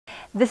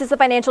This is the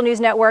Financial News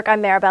Network.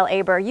 I'm Maribel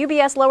Aber.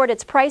 UBS lowered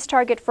its price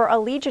target for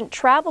Allegiant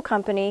Travel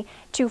Company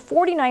to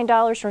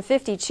 $49 from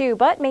 $52,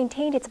 but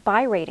maintained its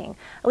buy rating.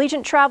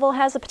 Allegiant Travel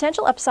has a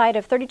potential upside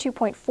of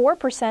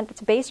 32.4%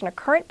 that's based on a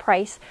current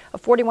price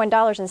of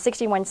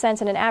 $41.61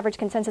 and an average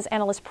consensus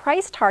analyst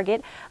price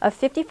target of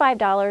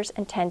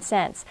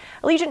 $55.10.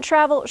 Allegiant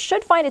Travel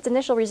should find its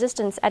initial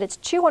resistance at its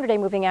 200-day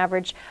moving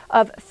average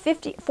of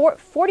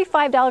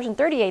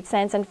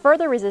 $45.38 and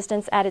further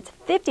resistance at its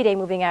 50-day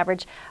moving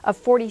average of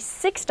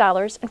 $46.14.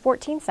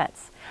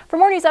 For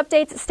more news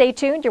updates, stay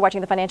tuned. You're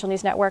watching the Financial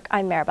News Network.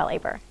 I'm Maribel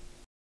Aber.